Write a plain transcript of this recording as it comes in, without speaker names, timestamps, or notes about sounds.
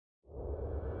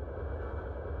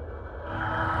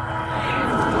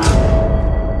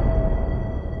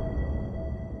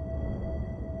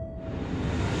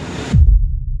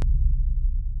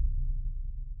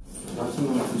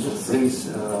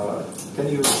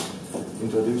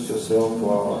introduce yourself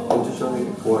auditory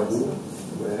who are you,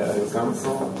 where you come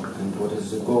from, and what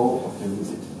is the goal of your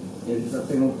visit? Ele está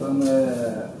perguntando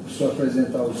só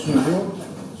apresentar o senhor,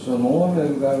 seu nome,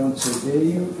 o lugar onde você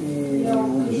veio e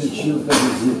o objetivo da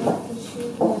visita.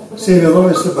 Sim, meu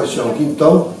nome é Sebastião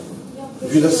Quintão,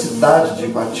 vim da cidade de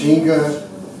Ipatinga,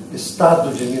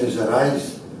 estado de Minas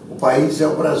Gerais. O país é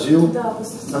o Brasil,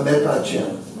 na América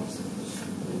Latina.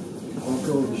 Qual que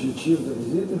é o objetivo da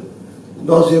visita?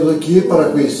 Nós viemos aqui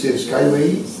para conhecer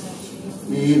Skyway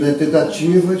e na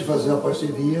tentativa de fazer uma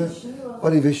parceria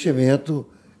para investimento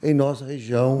em nossa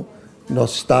região,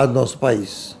 nosso estado, nosso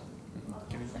país.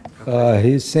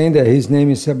 He's saying that his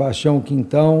name is Sebastião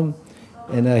Quintão,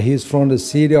 and he's from the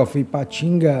city of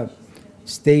Ipatinga,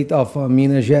 state of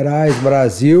Minas Gerais,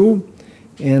 Brazil.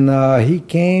 And he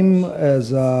came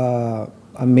as a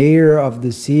mayor of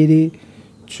the city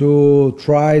to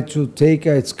try to take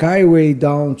a skyway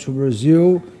down to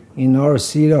Brazil in our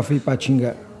city of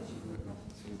Ipatinga.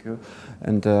 Thank you.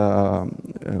 And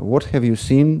what have you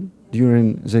seen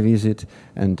during the visit,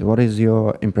 and what is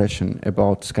your impression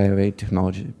about Skyway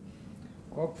technology?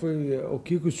 Qual foi o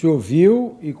que o senhor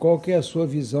viu e qual que é a sua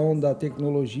visão da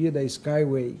tecnologia da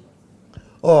Skyway?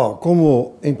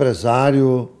 Como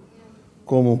empresário,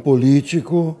 como um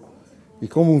político e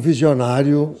como um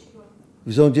visionário,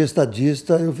 visão de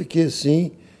estadista, eu fiquei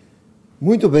assim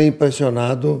muito bem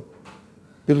impressionado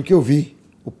pelo que eu vi,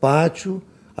 o pátio,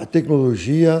 a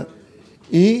tecnologia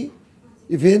e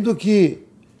vendo que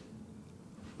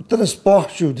o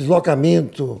transporte, o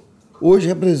deslocamento hoje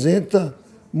representa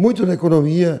muito na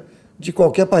economia de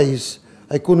qualquer país.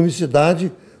 A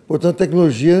economicidade, portanto, a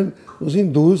tecnologia nos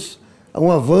induz a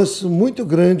um avanço muito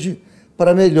grande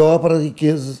para melhor, para as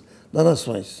riquezas das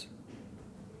nações.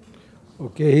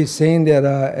 Okay, he's saying that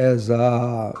as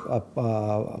a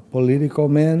political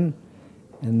man,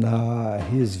 and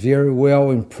he's very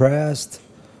well impressed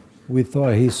with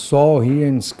what he saw here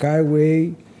in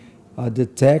Skyway, the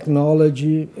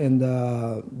technology and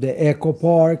the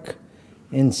EcoPark,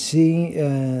 and seeing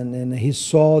and he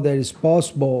saw that it's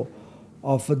possible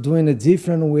of doing a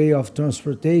different way of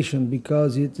transportation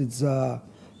because it's a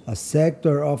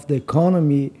sector of the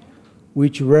economy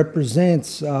which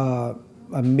represents a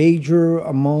major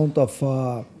amount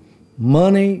of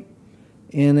money,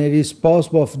 and it is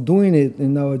possible of doing it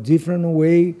in a different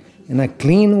way, in a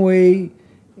clean way,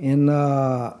 in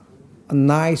a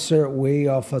nicer way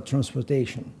of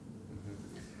transportation.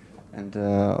 And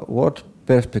what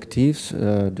perspectives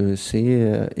do you see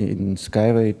in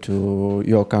Skyway to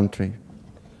your country?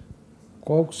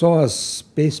 Quais são as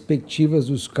perspectivas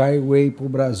do Skyway para o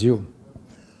Brasil?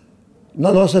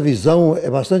 Na nossa visão é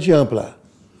bastante ampla.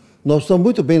 Nós estamos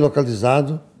muito bem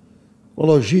localizados com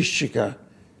logística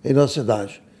em nossa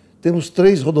cidade. Temos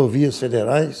 3 rodovias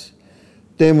federais,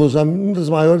 temos uma das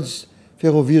maiores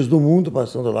ferrovias do mundo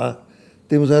passando lá,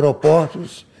 temos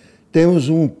aeroportos, temos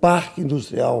um parque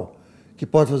industrial que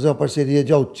pode fazer uma parceria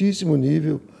de altíssimo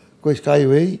nível com a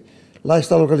Skyway. Lá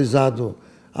está localizado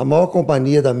a maior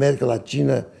companhia da América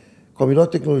Latina, com a melhor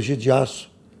tecnologia de aço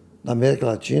da América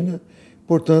Latina.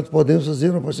 Portanto, podemos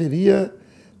fazer uma parceria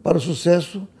para o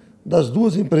sucesso das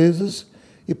 2 empresas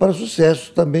e para o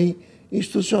sucesso também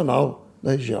institucional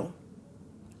da região.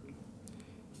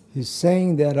 He's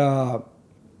saying that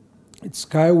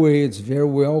Skyway is very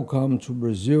welcome to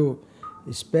Brazil,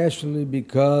 especially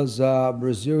because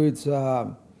Brazil is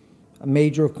a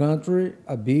major country,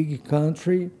 a big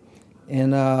country,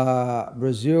 and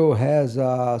Brazil has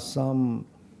some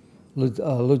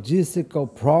logistical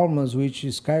problems which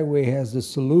Skyway has the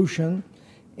solution.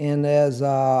 And as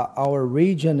our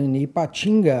region in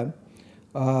Ipatinga,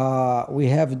 we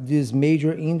have this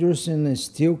major industry and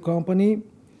steel company,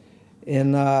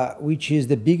 and which is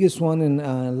the biggest one in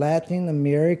Latin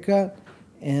America,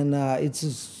 and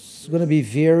it's going to be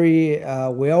very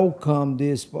welcome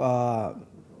this the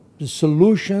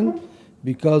solution,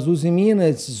 because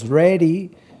Usiminas is ready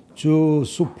to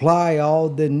supply all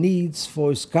the needs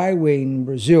for Skyway in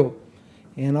Brazil.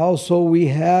 And also we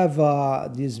have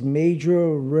this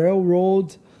major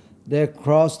railroad that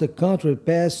cross the country,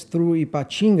 pass through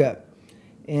Ipatinga.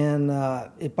 And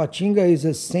Ipatinga is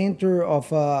a center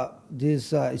of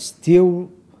this steel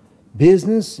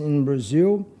business in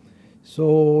Brazil.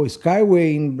 So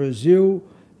Skyway in Brazil,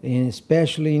 and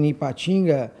especially in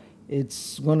Ipatinga,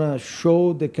 it's gonna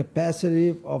show the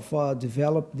capacity of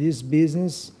develop this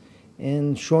business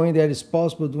and showing that it's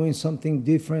possible doing something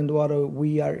different what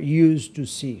we are used to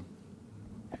see.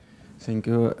 Thank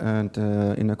you. And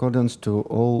in accordance to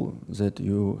all that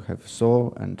you have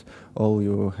saw and all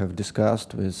you have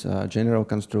discussed with General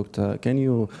Constructor, can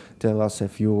you tell us a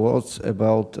few words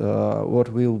about what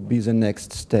will be the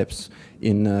next steps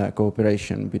in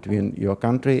cooperation between your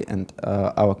country and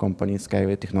our company,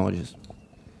 Skyway Technologies?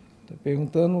 Estou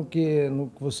perguntando no que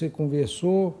você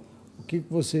conversou, o que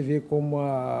você vê como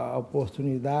a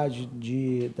oportunidade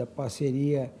da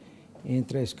parceria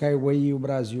entre a Skyway e o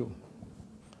Brasil?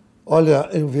 Olha,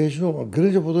 eu vejo uma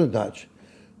grande oportunidade,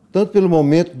 tanto pelo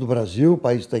momento do Brasil, o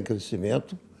país está em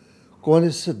crescimento, com a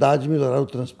necessidade de melhorar o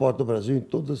transporte do Brasil em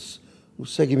todos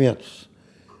os segmentos.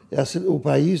 O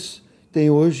país tem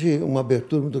hoje uma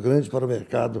abertura muito grande para o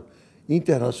mercado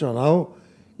internacional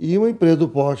e uma empresa do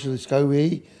porte da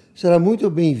Skyway será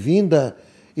muito bem-vinda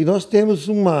e nós temos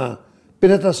uma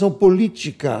penetração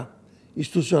política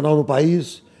institucional no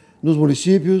país, nos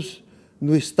municípios,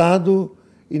 no Estado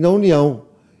e na União.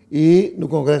 E no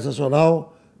Congresso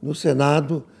Nacional, no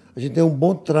Senado, a gente tem um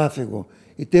bom tráfego.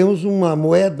 E temos uma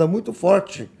moeda muito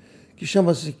forte que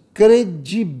chama-se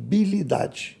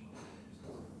credibilidade.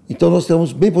 Então nós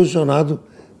estamos bem posicionados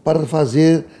para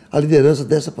fazer a liderança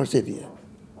dessa parceria.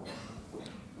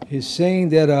 He's saying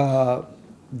that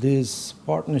this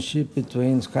partnership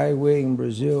between Skyway and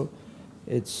Brazil,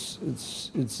 it's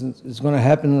going to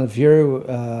happen in a very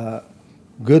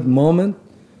good moment.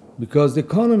 Because the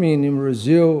economy in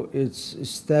Brazil, it's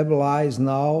stabilized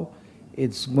now,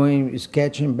 it's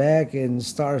catching back and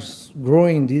starts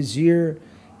growing this year,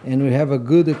 and we have a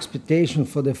good expectation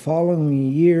for the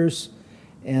following years.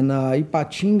 And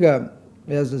Ipatinga,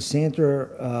 as the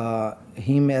center,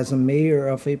 him as a mayor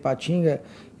of Ipatinga,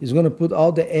 is going to put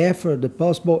all the effort, the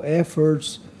possible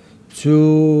efforts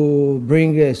to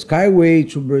bring a Skyway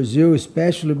to Brazil,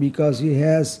 especially because he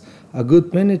has a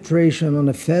good penetration on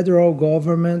the federal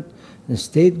government, the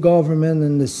state government,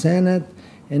 and the Senate,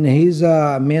 and he's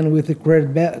a man with a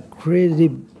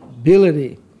credibility.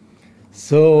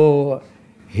 So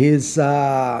he's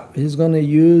going to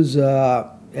use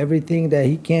everything that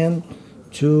he can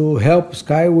to help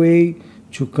Skyway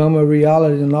to come a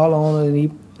reality, not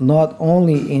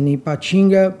only in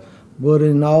Ipatinga, but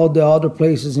in all the other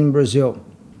places in Brazil.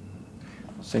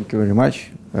 Thank you very much.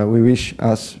 We wish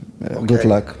us good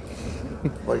luck.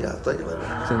 Well, yeah, thank you very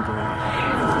much. Thank you.